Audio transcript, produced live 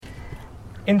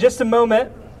In just a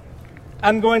moment,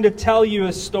 I'm going to tell you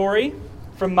a story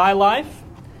from my life.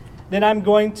 Then I'm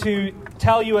going to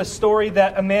tell you a story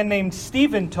that a man named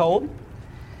Stephen told,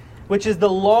 which is the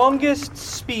longest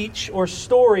speech or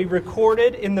story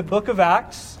recorded in the book of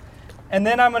Acts. And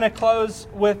then I'm going to close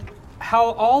with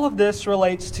how all of this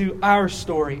relates to our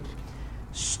story.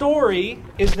 Story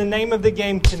is the name of the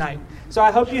game tonight. So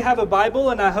I hope you have a Bible,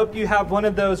 and I hope you have one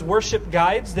of those worship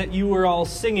guides that you were all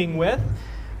singing with,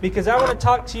 because I want to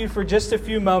talk to you for just a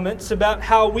few moments about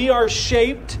how we are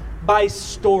shaped by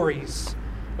stories.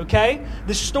 Okay?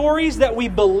 The stories that we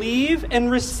believe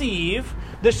and receive,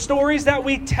 the stories that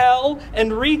we tell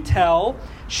and retell,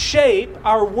 shape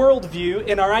our worldview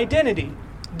and our identity.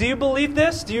 Do you believe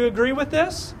this? Do you agree with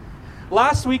this?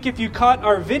 Last week, if you caught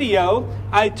our video,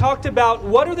 I talked about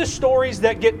what are the stories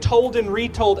that get told and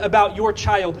retold about your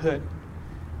childhood.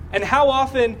 And how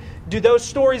often do those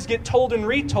stories get told and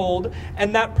retold,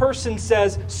 and that person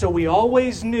says, so we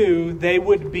always knew they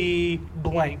would be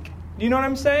blank. You know what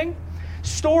I'm saying?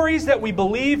 Stories that we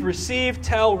believe, receive,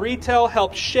 tell, retell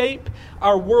help shape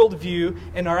our worldview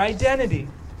and our identity.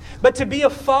 But to be a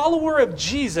follower of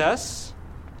Jesus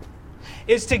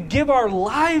is to give our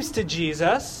lives to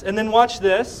Jesus, and then watch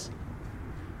this,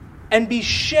 and be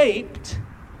shaped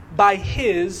by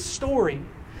His story.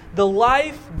 The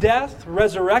life, death,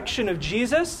 resurrection of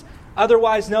Jesus,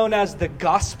 otherwise known as the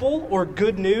gospel or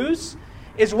good news,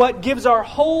 is what gives our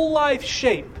whole life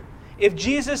shape. If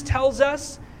Jesus tells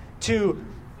us to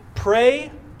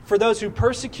pray for those who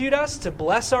persecute us, to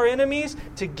bless our enemies,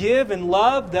 to give and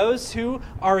love those who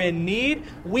are in need,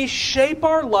 we shape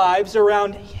our lives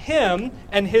around Him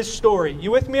and His story.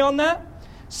 You with me on that?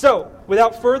 So,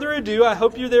 without further ado, I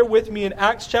hope you're there with me in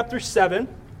Acts chapter 7.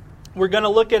 We're going to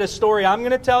look at a story I'm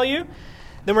going to tell you.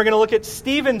 Then we're going to look at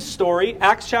Stephen's story,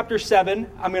 Acts chapter 7.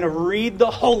 I'm going to read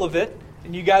the whole of it,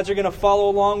 and you guys are going to follow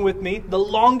along with me. The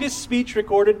longest speech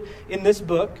recorded in this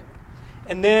book.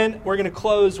 And then we're going to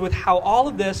close with how all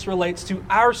of this relates to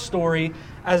our story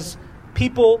as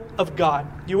people of God.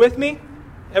 You with me?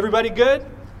 Everybody good?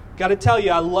 Got to tell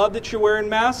you, I love that you're wearing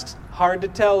masks. Hard to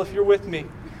tell if you're with me.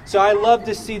 So I love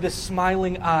to see the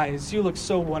smiling eyes. You look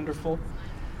so wonderful.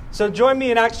 So join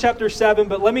me in Acts chapter 7,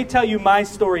 but let me tell you my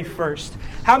story first.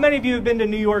 How many of you have been to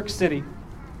New York City?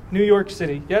 New York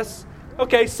City, yes?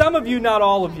 Okay, some of you, not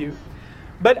all of you.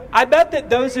 But I bet that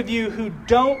those of you who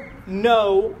don't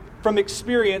know from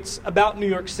experience about New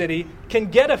York City can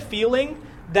get a feeling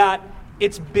that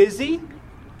it's busy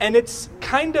and it's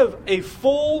kind of a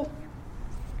full,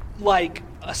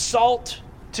 assault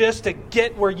just to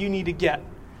get where you need to get.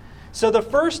 So the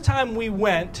first time we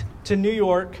went to New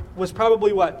York was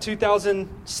probably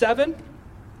 2007,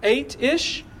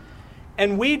 8-ish?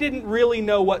 And we didn't really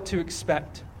know what to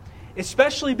expect.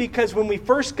 Especially because when we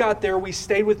first got there, we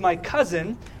stayed with my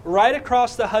cousin right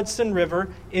across the Hudson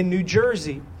River in New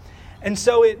Jersey. And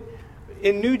so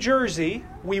in New Jersey,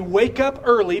 we wake up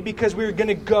early because we were going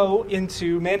to go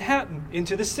into Manhattan,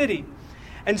 into the city.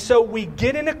 And so we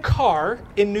get in a car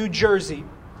in New Jersey,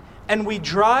 and we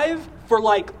drive for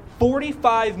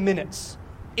 45 minutes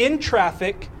in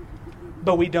traffic,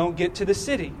 but we don't get to the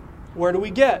city. Where do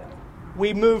we get?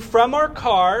 We move from our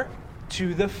car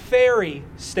to the ferry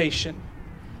station.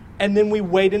 And then we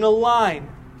wait in a line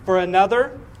for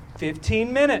another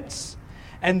 15 minutes.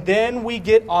 And then we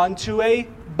get onto a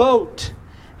boat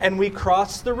and we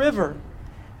cross the river.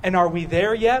 And are we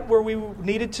there yet where we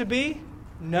needed to be?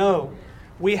 No.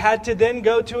 We had to then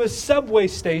go to a subway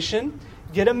station,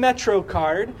 get a Metro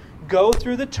card, go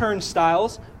through the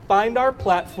turnstiles, find our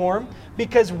platform,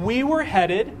 because we were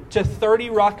headed to 30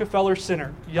 Rockefeller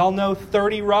Center. Y'all know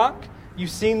 30 Rock?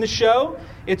 You've seen the show?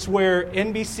 It's where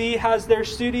NBC has their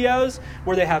studios,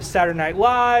 where they have Saturday Night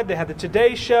Live, they have the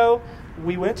Today Show.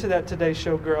 We went to that Today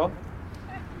Show, girl.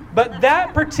 But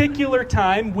that particular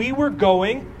time, we were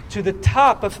going to the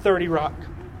top of 30 Rock.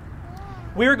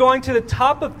 We were going to the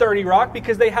top of 30 Rock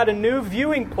because they had a new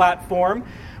viewing platform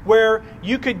where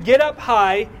you could get up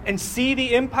high and see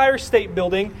the Empire State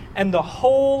Building and the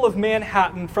whole of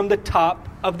Manhattan from the top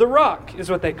of the rock, is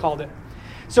what they called it.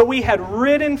 So we had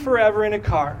ridden forever in a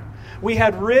car. We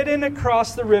had ridden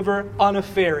across the river on a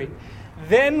ferry.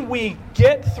 Then we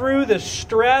get through the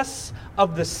stress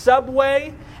of the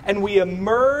subway and we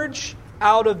emerge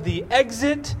out of the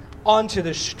exit onto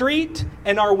the street.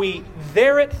 And are we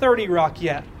there at 30 Rock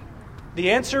yet?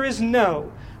 The answer is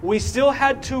no. We still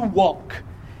had to walk.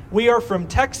 We are from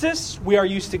Texas. We are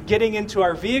used to getting into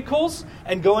our vehicles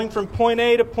and going from point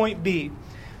A to point B.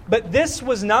 But this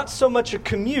was not so much a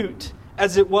commute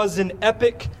as it was an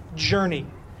epic journey.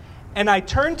 And I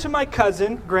turned to my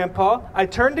cousin, Grandpa, I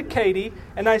turned to Katie,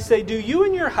 and I say, do you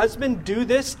and your husband do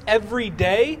this every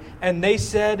day? And they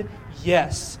said,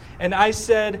 yes. And I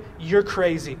said, you're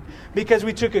crazy. Because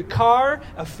we took a car,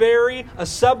 a ferry, a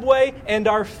subway, and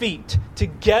our feet to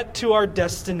get to our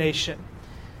destination.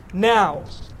 Now,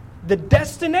 the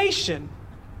destination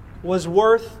was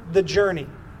worth the journey.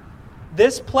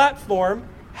 This platform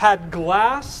had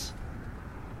glass,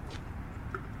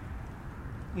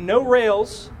 no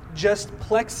rails, just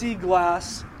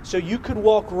plexiglass, so you could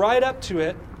walk right up to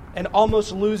it and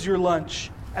almost lose your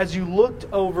lunch as you looked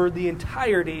over the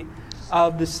entirety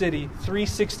of the city.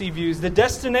 360 views. The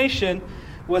destination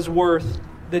was worth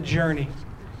the journey.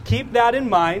 Keep that in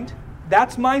mind.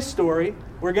 That's my story.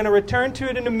 We're going to return to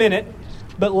it in a minute,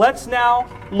 but let's now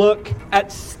look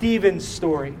at Stephen's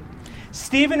story.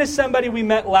 Stephen is somebody we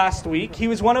met last week. He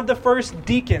was one of the first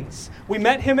deacons. We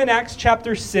met him in Acts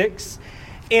chapter 6.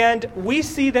 And we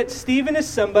see that Stephen is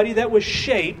somebody that was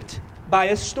shaped by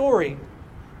a story.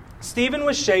 Stephen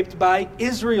was shaped by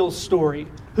Israel's story.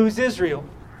 Who's Israel?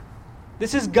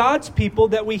 This is God's people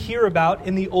that we hear about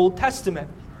in the Old Testament.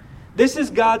 This is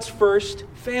God's first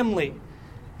family.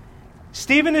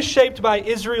 Stephen is shaped by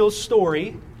Israel's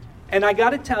story. And I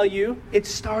got to tell you, it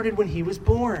started when he was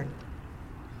born.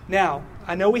 Now,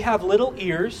 I know we have little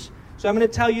ears. So I'm going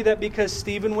to tell you that because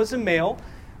Stephen was a male,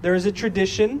 there is a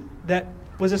tradition that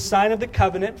was a sign of the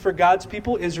covenant for God's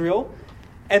people Israel,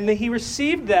 and that he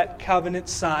received that covenant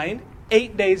sign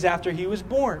 8 days after he was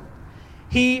born.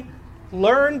 He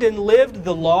learned and lived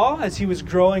the law as he was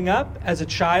growing up as a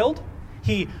child.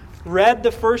 He read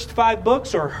the first 5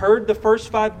 books or heard the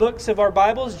first 5 books of our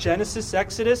Bibles, Genesis,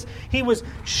 Exodus. He was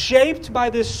shaped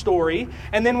by this story,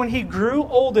 and then when he grew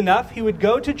old enough, he would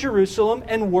go to Jerusalem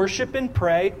and worship and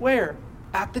pray. Where?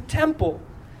 At the temple.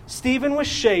 Stephen was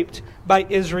shaped by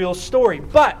Israel's story.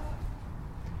 But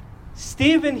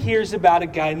Stephen hears about a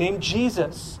guy named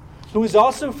Jesus, who is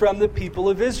also from the people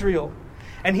of Israel.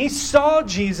 And he saw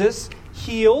Jesus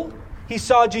heal. He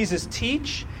saw Jesus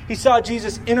teach. He saw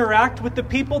Jesus interact with the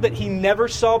people that he never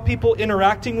saw people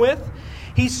interacting with.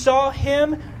 He saw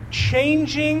him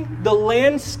changing the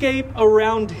landscape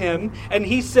around him. And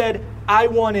he said, I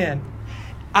want in.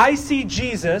 I see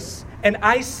Jesus, and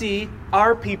I see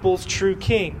our people's true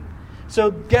king.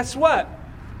 So guess what?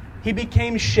 He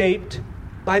became shaped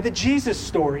by the Jesus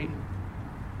story.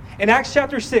 In Acts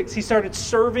chapter 6, he started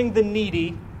serving the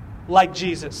needy like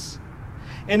Jesus.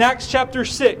 In Acts chapter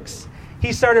 6,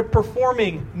 he started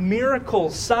performing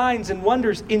miracles, signs, and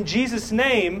wonders in Jesus'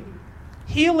 name,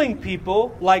 healing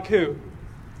people like who?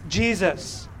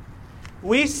 Jesus.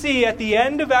 We see at the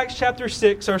end of Acts chapter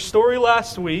 6, our story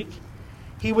last week,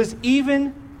 he was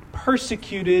even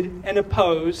persecuted and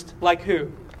opposed like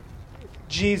who?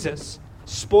 Jesus.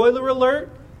 Spoiler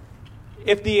alert,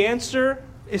 if the answer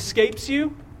escapes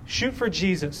you, shoot for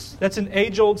Jesus. That's an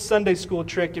age-old Sunday school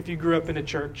trick if you grew up in a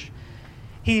church.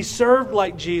 He served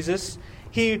like Jesus.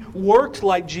 He worked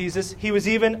like Jesus. He was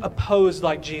even opposed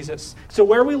like Jesus. So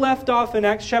where we left off in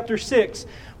Acts chapter 6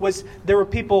 was there were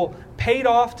people paid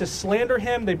off to slander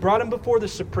him. They brought him before the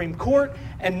Supreme Court.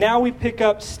 And now we pick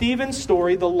up Stephen's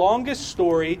story, the longest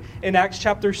story in Acts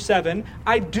chapter 7.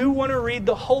 I do want to read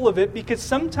the whole of it because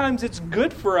sometimes it's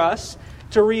good for us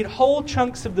to read whole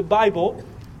chunks of the Bible,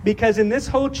 because in this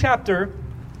whole chapter,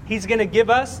 he's going to give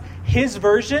us his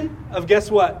version of, guess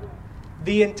what?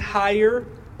 The entire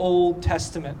Old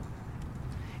Testament.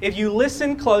 If you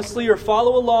listen closely or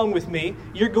follow along with me,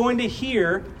 you're going to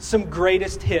hear some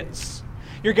greatest hits.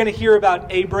 You're going to hear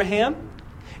about Abraham.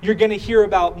 You're going to hear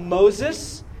about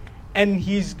Moses. And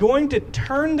he's going to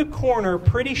turn the corner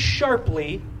pretty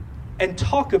sharply and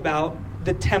talk about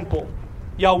the temple.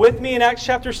 Y'all with me in Acts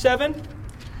chapter 7?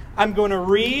 I'm going to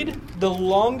read the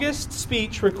longest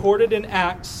speech recorded in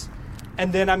Acts,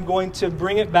 and then I'm going to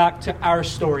bring it back to our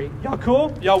story. Y'all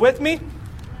cool? Y'all with me?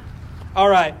 All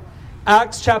right.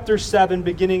 Acts chapter 7,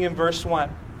 beginning in verse 1.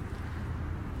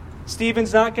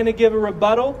 Stephen's not going to give a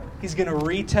rebuttal. He's going to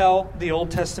retell the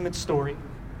Old Testament story.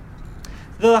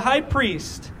 The high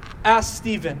priest asked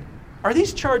Stephen, "Are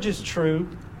these charges true?"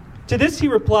 To this he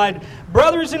replied,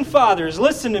 "Brothers and fathers,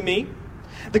 listen to me.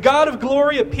 The God of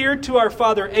glory appeared to our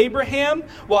father Abraham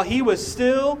while he was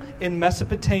still in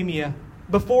Mesopotamia,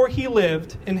 before he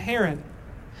lived in Haran.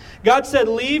 God said,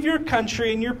 'Leave your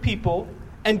country and your people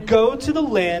and go to the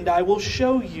land I will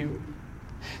show you.'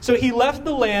 So he left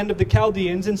the land of the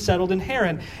Chaldeans and settled in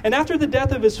Haran. And after the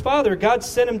death of his father, God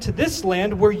sent him to this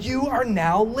land where you are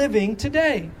now living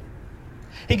today.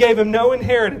 He gave him no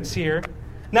inheritance here,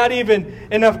 not even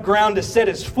enough ground to set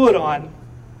his foot on.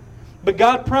 But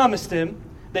God promised him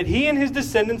that he and his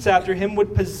descendants after him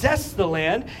would possess the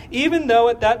land, even though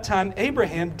at that time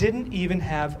Abraham didn't even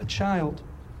have a child.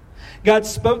 God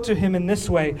spoke to him in this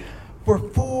way: "For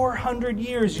 400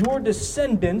 years your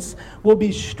descendants will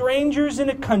be strangers in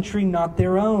a country not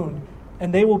their own,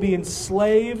 and they will be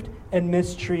enslaved and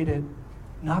mistreated."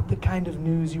 Not the kind of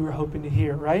news you were hoping to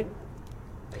hear, right?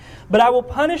 "But I will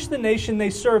punish the nation they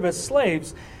serve as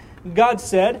slaves," God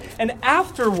said, "and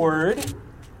afterward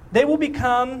they will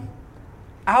become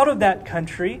out of that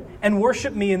country and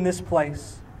worship me in this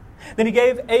place." Then he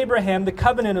gave Abraham the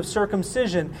covenant of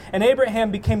circumcision, and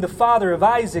Abraham became the father of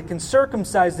Isaac and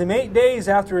circumcised him 8 days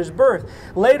after his birth.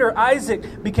 Later,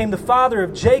 Isaac became the father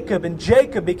of Jacob, and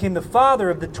Jacob became the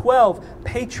father of the 12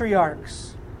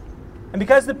 patriarchs. And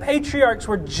because the patriarchs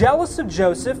were jealous of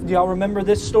Joseph, do y'all remember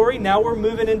this story? Now we're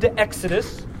moving into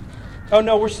Exodus. Oh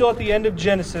no, we're still at the end of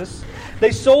Genesis.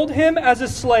 They sold him as a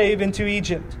slave into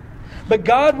Egypt. But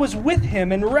God was with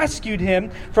him and rescued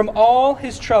him from all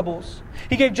his troubles.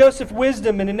 He gave Joseph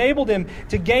wisdom and enabled him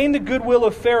to gain the goodwill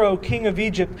of Pharaoh, king of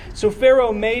Egypt. So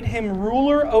Pharaoh made him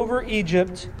ruler over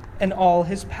Egypt and all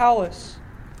his palace.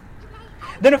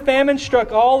 Then a famine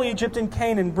struck all Egypt and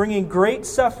Canaan, bringing great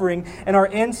suffering, and our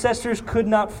ancestors could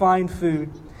not find food.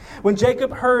 When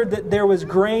Jacob heard that there was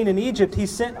grain in Egypt, he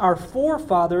sent our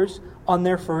forefathers on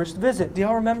their first visit. Do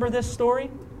y'all remember this story?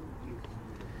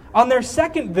 On their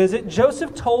second visit,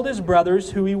 Joseph told his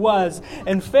brothers who he was,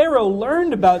 and Pharaoh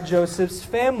learned about Joseph's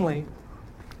family.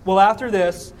 Well, after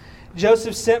this,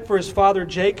 Joseph sent for his father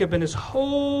Jacob and his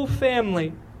whole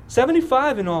family,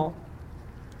 75 in all.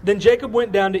 Then Jacob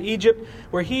went down to Egypt,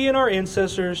 where he and our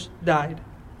ancestors died.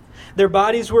 Their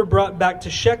bodies were brought back to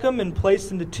Shechem and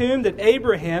placed in the tomb that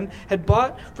Abraham had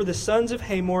bought for the sons of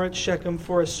Hamor at Shechem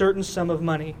for a certain sum of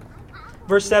money.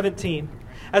 Verse 17.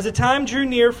 As the time drew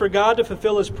near for God to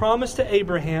fulfill his promise to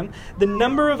Abraham, the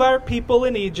number of our people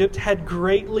in Egypt had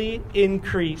greatly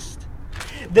increased.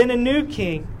 Then a new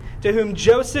king, to whom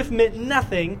Joseph meant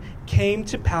nothing, came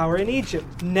to power in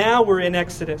Egypt. Now we're in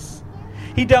Exodus.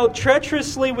 He dealt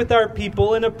treacherously with our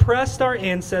people and oppressed our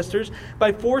ancestors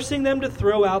by forcing them to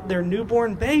throw out their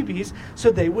newborn babies so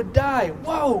they would die.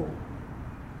 Whoa!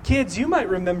 Kids, you might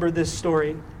remember this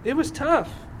story. It was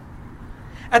tough.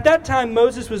 At that time,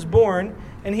 Moses was born,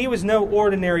 and he was no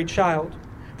ordinary child.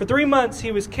 For 3 months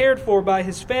he was cared for by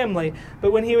his family,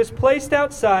 but when he was placed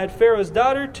outside, Pharaoh's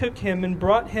daughter took him and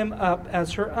brought him up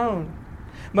as her own.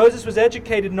 Moses was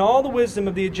educated in all the wisdom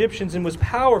of the Egyptians and was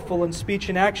powerful in speech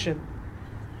and action.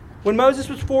 When Moses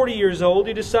was 40 years old,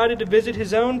 he decided to visit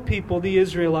his own people, the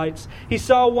Israelites. He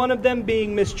saw one of them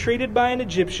being mistreated by an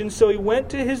Egyptian, so he went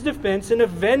to his defense and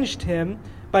avenged him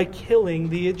by killing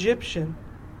the Egyptian.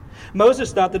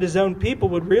 Moses thought that his own people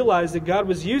would realize that God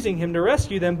was using him to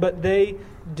rescue them, but they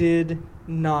did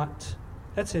not.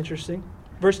 That's interesting.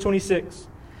 Verse 26.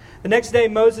 The next day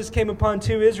Moses came upon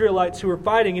 2 Israelites who were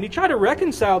fighting, and he tried to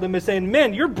reconcile them by saying,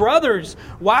 "Men, you're brothers.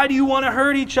 Why do you want to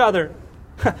hurt each other?"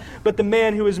 But the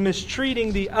man who was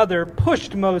mistreating the other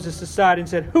pushed Moses aside and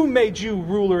said, "Who made you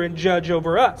ruler and judge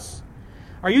over us?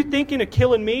 Are you thinking of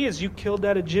killing me as you killed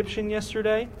that Egyptian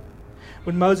yesterday?"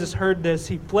 When Moses heard this,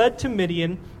 he fled to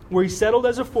Midian, where he settled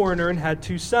as a foreigner and had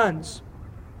 2 sons.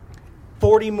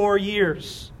 40 more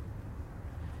years.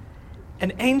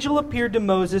 An angel appeared to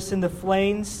Moses in the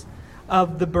flames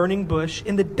of the burning bush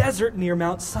in the desert near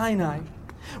Mount Sinai.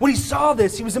 When he saw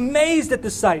this, he was amazed at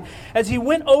the sight. As he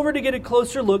went over to get a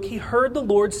closer look, he heard the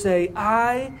Lord say,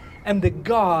 "I am the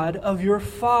God of your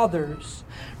fathers.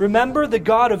 Remember the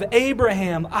God of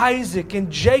Abraham, Isaac,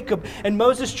 and Jacob." And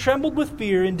Moses trembled with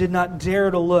fear and did not dare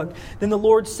to look. Then the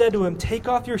Lord said to him, "Take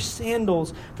off your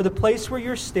sandals, for the place where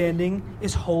you're standing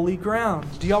is holy ground."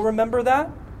 Do y'all remember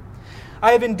that?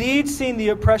 "I have indeed seen the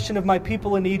oppression of my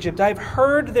people in Egypt. I have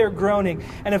heard their groaning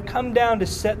and have come down to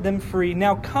set them free.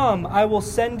 Now come, I will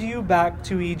send you back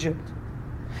to Egypt."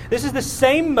 This is the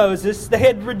same Moses they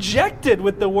had rejected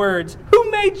with the words,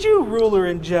 "Who made you ruler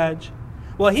and judge?"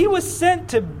 Well, he was sent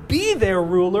to be their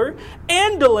ruler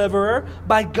and deliverer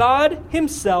by God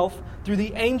himself through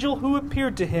the angel who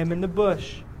appeared to him in the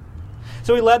bush.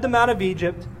 So he led them out of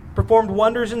Egypt, performed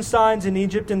wonders and signs in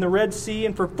Egypt and the Red Sea,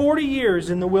 and for 40 years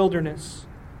in the wilderness.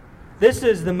 This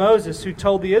is the Moses who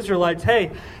told the Israelites,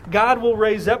 "Hey, God will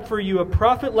raise up for you a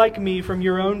prophet like me from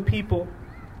your own people."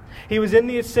 He was in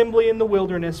the assembly in the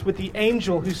wilderness with the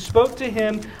angel who spoke to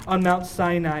him on Mount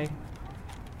Sinai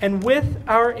and with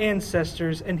our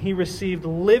ancestors, and he received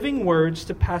living words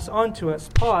to pass on to us.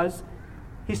 Pause.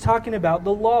 He's talking about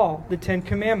the law, the 10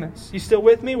 Commandments. You still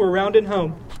with me? We're rounding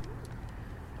home.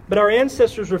 But our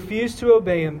ancestors refused to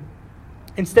obey him.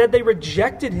 Instead, they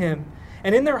rejected him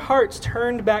and in their hearts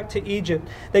turned back to Egypt.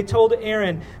 They told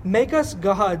Aaron, "Make us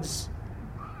gods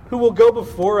who will go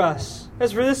before us.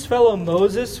 As for this fellow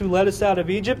Moses who led us out of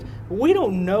Egypt, we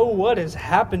don't know what has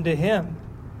happened to him."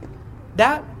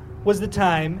 That was the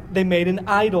time they made an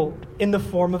idol in the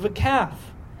form of a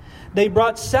calf. They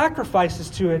brought sacrifices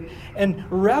to it and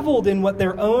reveled in what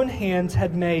their own hands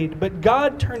had made. But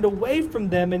God turned away from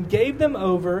them and gave them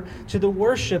over to the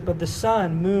worship of the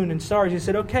sun, moon, and stars. He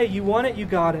said, "Okay, you want it, you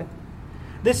got it."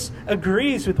 This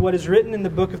agrees with what is written in the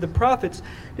book of the prophets.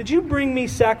 "Did you bring me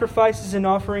sacrifices and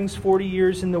offerings 40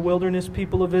 years in the wilderness,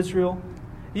 people of Israel?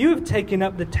 You have taken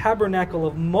up the tabernacle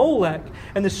of Molech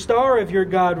and the star of your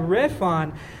god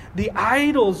Rephan, the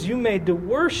idols you made to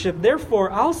worship. Therefore,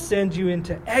 I'll send you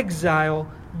into exile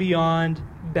beyond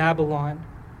Babylon."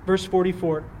 Verse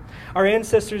 44. Our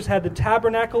ancestors had the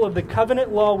tabernacle of the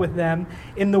covenant law with them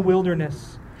in the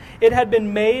wilderness. It had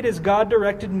been made as God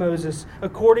directed Moses,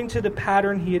 according to the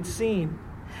pattern he had seen.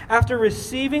 After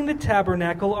receiving the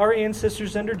tabernacle, our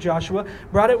ancestors under Joshua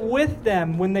brought it with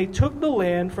them when they took the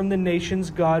land from the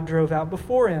nations God drove out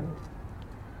before him.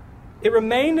 It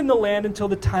remained in the land until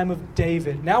the time of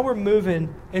David. Now we're moving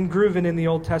and grooving in the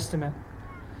Old Testament.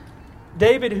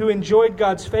 David, who enjoyed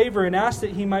God's favor and asked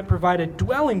that he might provide a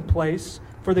dwelling place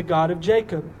for the God of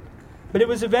Jacob. But it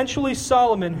was eventually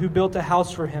Solomon who built a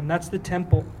house for him. That's the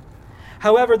temple.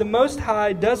 However, the Most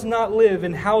High does not live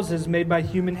in houses made by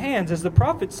human hands. As the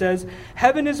prophet says,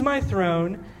 "Heaven is my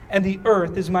throne and the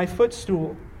earth is my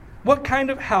footstool. What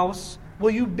kind of house will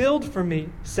you build for me,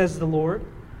 says the Lord?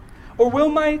 Or will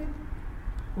my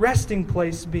resting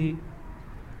place be?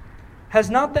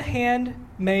 Has not the hand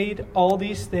made all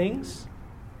these things?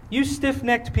 You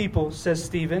stiff-necked people," says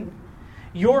Stephen,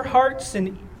 "your hearts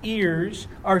and ears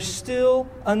are still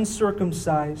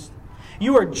uncircumcised.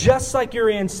 You are just like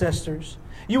your ancestors.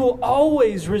 You will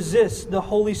always resist the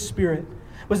Holy Spirit.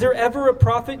 Was there ever a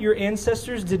prophet your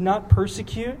ancestors did not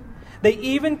persecute? They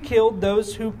even killed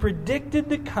those who predicted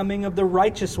the coming of the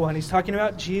righteous one." He's talking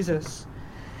about Jesus.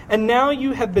 "And now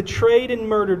you have betrayed and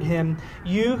murdered him,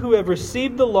 you who have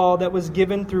received the law that was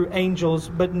given through angels,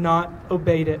 but not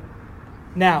obeyed it."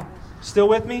 Now, still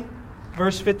with me?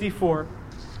 Verse 54.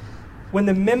 When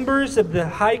the members of the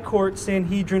high court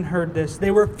Sanhedrin heard this,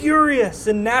 they were furious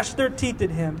and gnashed their teeth at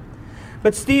him.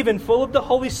 But Stephen, full of the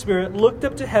Holy Spirit, looked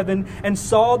up to heaven and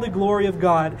saw the glory of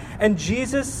God, and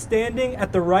Jesus standing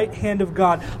at the right hand of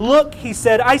God. "Look," he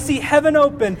said, "I see heaven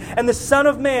open, and the Son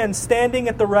of Man standing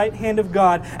at the right hand of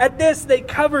God." At this, they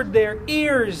covered their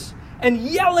ears, and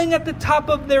yelling at the top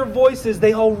of their voices,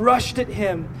 they all rushed at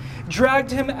him,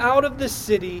 dragged him out of the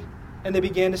city, and they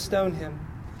began to stone him.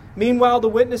 Meanwhile, the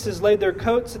witnesses laid their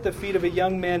coats at the feet of a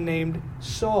young man named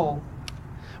Saul.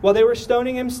 While they were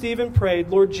stoning him, Stephen prayed,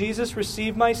 "Lord Jesus,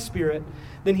 receive my spirit."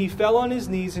 Then he fell on his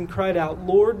knees and cried out,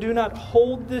 "Lord, do not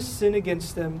hold this sin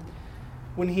against them."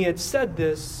 When he had said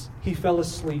this, he fell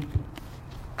asleep.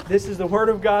 This is the word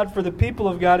of God for the people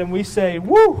of God, and we say,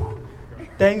 woo!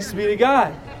 Thanks be to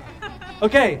God.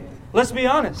 Okay, let's be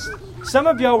honest. Some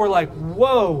of y'all were like,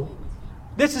 whoa,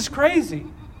 this is crazy.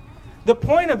 The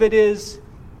point of it is,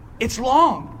 it's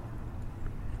long.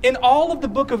 In all of the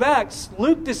book of Acts,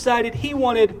 Luke decided he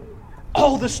wanted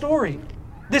all the story.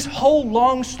 This whole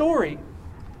long story.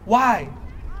 Why?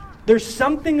 There's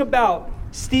something about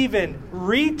Stephen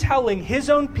retelling his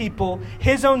own people,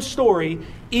 his own story,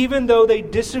 even though they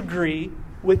disagree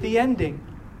with the ending.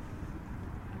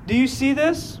 Do you see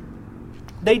this?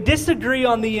 They disagree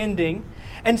on the ending,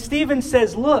 and Stephen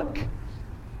says, look,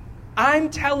 I'm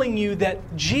telling you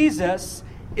that Jesus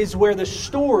is where the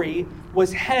story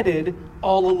was headed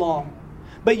all along.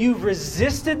 But you've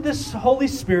resisted this Holy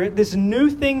Spirit, this new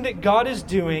thing that God is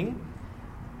doing,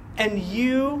 and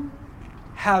you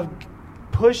have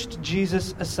pushed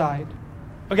Jesus aside.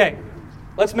 Okay,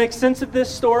 let's make sense of this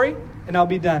story, and I'll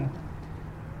be done.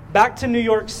 Back to New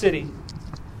York City.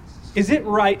 Is it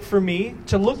right for me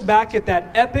to look back at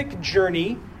that epic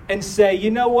journey and say,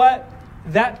 you know what?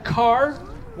 That car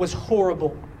was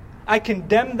horrible. I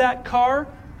condemn that car.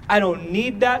 I don't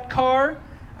need that car.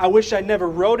 I wish I never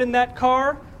rode in that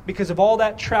car because of all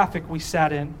that traffic we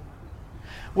sat in.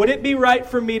 Would it be right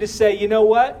for me to say, you know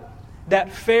what?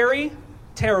 That ferry,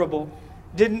 terrible.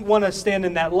 Didn't want to stand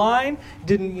in that line.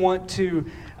 Didn't want to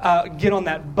get on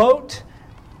that boat.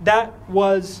 That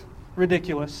was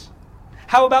ridiculous.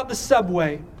 How about the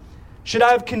subway? Should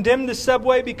I have condemned the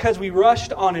subway because we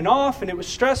rushed on and off and it was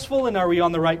stressful? And are we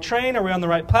on the right train? Are we on the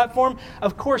right platform?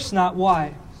 Of course not.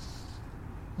 Why?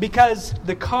 Because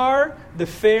the car, the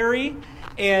ferry,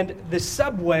 and the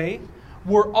subway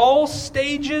were all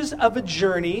stages of a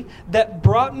journey that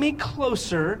brought me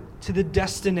closer to the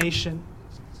destination.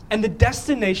 and the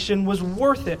destination was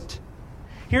worth it.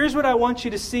 Here's what I want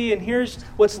you to see, and here's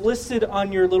what's listed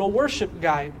on your little worship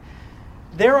guide.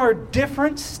 There are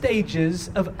different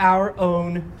stages of our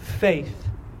own faith,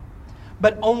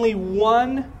 but only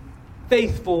one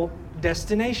faithful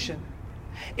destination.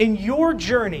 In your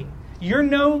journey, you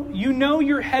know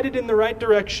you're headed in the right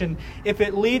direction if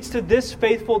it leads to this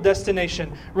faithful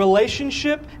destination: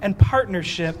 relationship and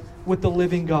partnership with the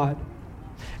living God.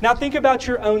 Now think about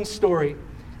your own story.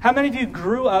 How many of you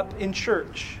grew up in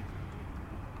church?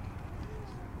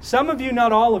 Some of you,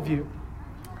 not all of you.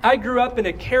 I grew up in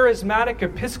a charismatic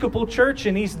Episcopal church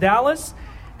in East Dallas,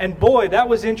 and boy, that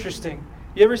was interesting.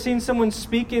 You ever seen someone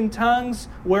speak in tongues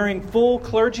wearing full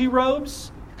clergy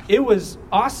robes? It was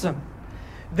awesome.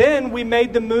 Then we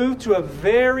made the move to a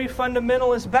very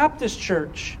fundamentalist Baptist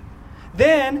church.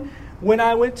 Then, when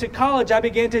I went to college, I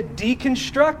began to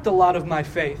deconstruct a lot of my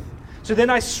faith. So then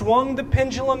I swung the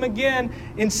pendulum again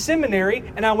in seminary,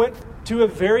 and I went to a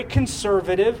very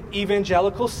conservative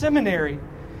evangelical seminary.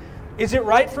 Is it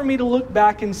right for me to look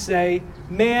back and say,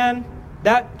 man,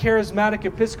 that charismatic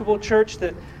Episcopal church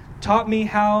that taught me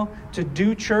how to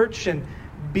do church and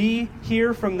be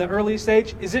here from the early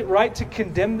stage, is it right to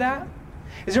condemn that?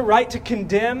 Is it right to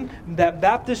condemn that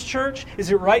Baptist church? Is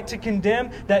it right to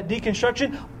condemn that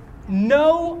deconstruction?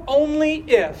 No, only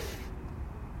if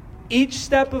each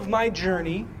step of my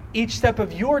journey, each step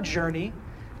of your journey,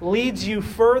 leads you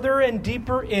further and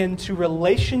deeper into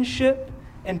relationship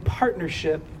and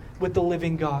partnership with the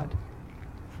living God.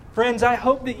 Friends, I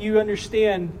hope that you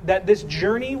understand that this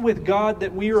journey with God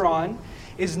that we are on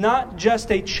is not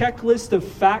just a checklist of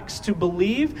facts to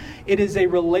believe. It is a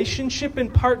relationship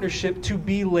and partnership to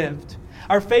be lived.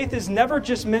 Our faith is never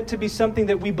just meant to be something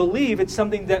that we believe. It's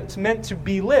something that's meant to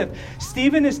be lived.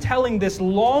 Stephen is telling this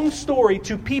long story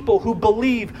to people who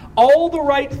believe all the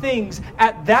right things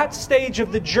at that stage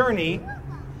of the journey,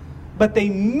 but they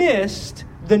missed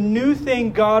the new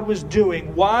thing God was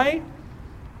doing. Why?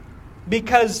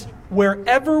 Because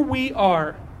wherever we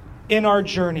are in our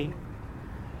journey,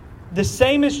 the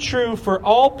same is true for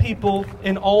all people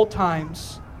in all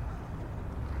times.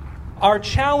 Our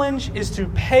challenge is to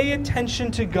pay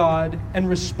attention to God and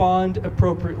respond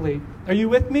appropriately. Are you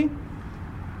with me?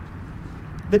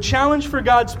 The challenge for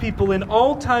God's people in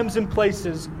all times and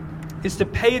places is to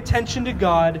pay attention to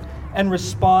God and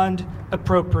respond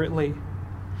appropriately.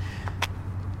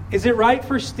 Is it right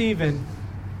for Stephen?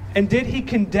 And did he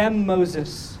condemn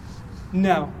Moses?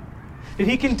 No. Did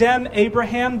he condemn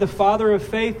Abraham, the father of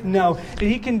faith? No. Did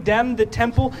he condemn the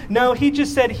temple? No. He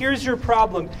just said, here's your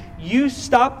problem. You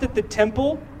stopped at the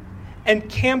temple and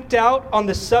camped out on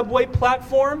the subway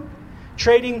platform,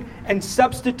 trading and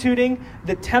substituting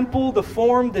the temple, the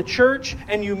form, the church,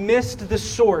 and you missed the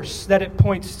source that it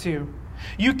points to.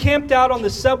 You camped out on the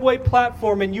subway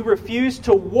platform and you refused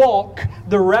to walk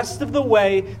the rest of the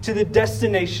way to the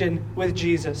destination with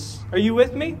Jesus. Are you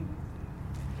with me?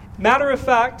 Matter of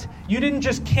fact, you didn't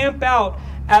just camp out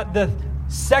at the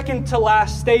second to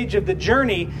last stage of the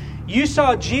journey. You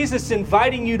saw Jesus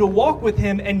inviting you to walk with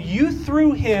him and you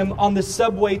threw him on the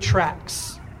subway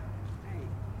tracks.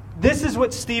 This is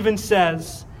what Stephen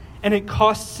says, and it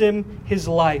costs him his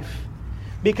life.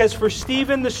 Because for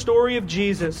Stephen, the story of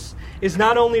Jesus is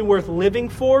not only worth living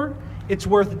for, it's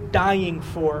worth dying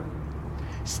for.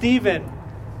 Stephen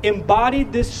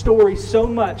embodied this story so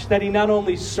much that he not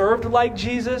only served like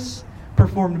Jesus,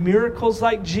 performed miracles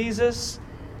like Jesus,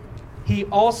 he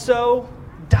also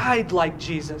died like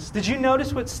Jesus. Did you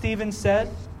notice what Stephen said?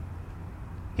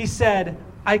 He said,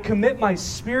 I commit my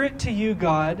spirit to you,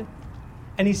 God.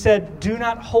 And he said, do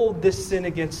not hold this sin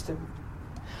against him.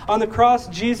 On the cross,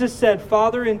 Jesus said,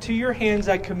 Father, into your hands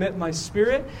I commit my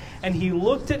spirit. And he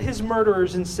looked at his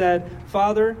murderers and said,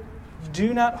 Father,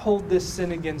 do not hold this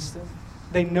sin against them.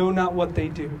 They know not what they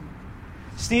do.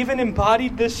 Stephen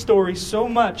embodied this story so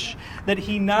much that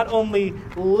he not only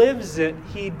lives it,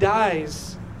 he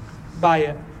dies by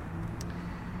it.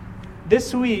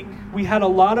 This week, we had a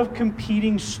lot of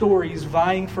competing stories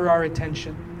vying for our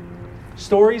attention.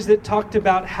 Stories that talked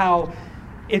about how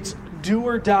it's do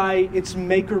or die, it's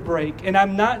make or break. And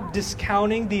I'm not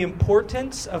discounting the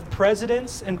importance of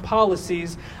presidents and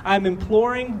policies. I'm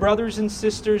imploring brothers and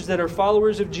sisters that are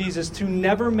followers of Jesus to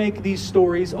never make these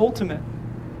stories ultimate.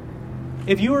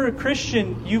 If you are a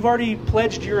Christian, you've already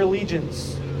pledged your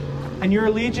allegiance. And your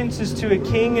allegiance is to a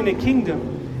king and a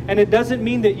kingdom. And it doesn't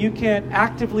mean that you can't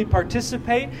actively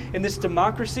participate in this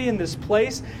democracy, in this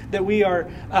place that we are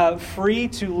free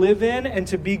to live in and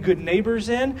to be good neighbors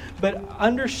in. But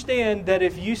understand that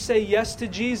if you say yes to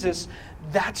Jesus,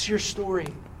 that's your story.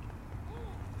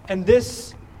 And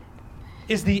this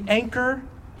is the anchor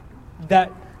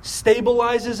that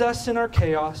stabilizes us in our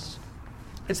chaos.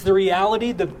 It's the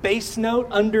reality, the base note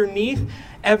underneath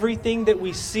everything that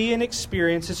we see and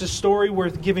experience. It's a story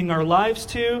worth giving our lives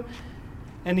to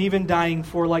and even dying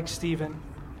for, like Stephen.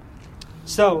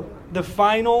 So, the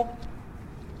final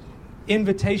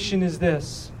invitation is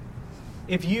this.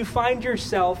 If you find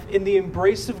yourself in the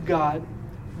embrace of God,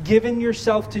 given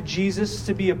yourself to Jesus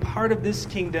to be a part of this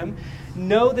kingdom,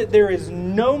 know that there is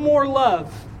no more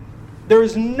love. There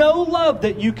is no love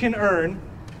that you can earn,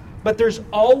 but there's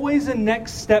always a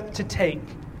next step to take,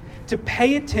 to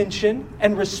pay attention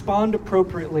and respond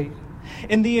appropriately.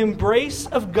 In the embrace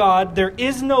of God, there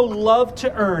is no love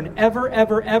to earn, ever,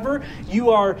 ever, ever.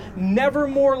 You are never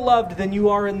more loved than you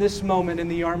are in this moment in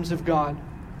the arms of God.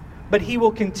 But He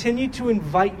will continue to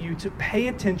invite you to pay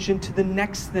attention to the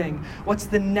next thing. What's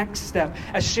the next step?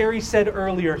 As Sherry said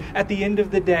earlier, at the end of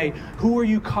the day, who are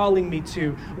you calling me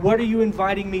to? What are you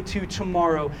inviting me to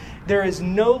tomorrow? There is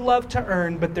no love to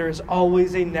earn, but there is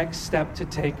always a next step to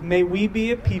take. May we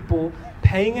be a people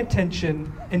paying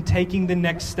attention and taking the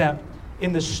next step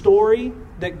in the story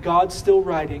that God's still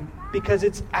writing, because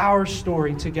it's our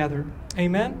story together.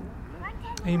 Amen?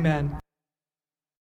 Amen.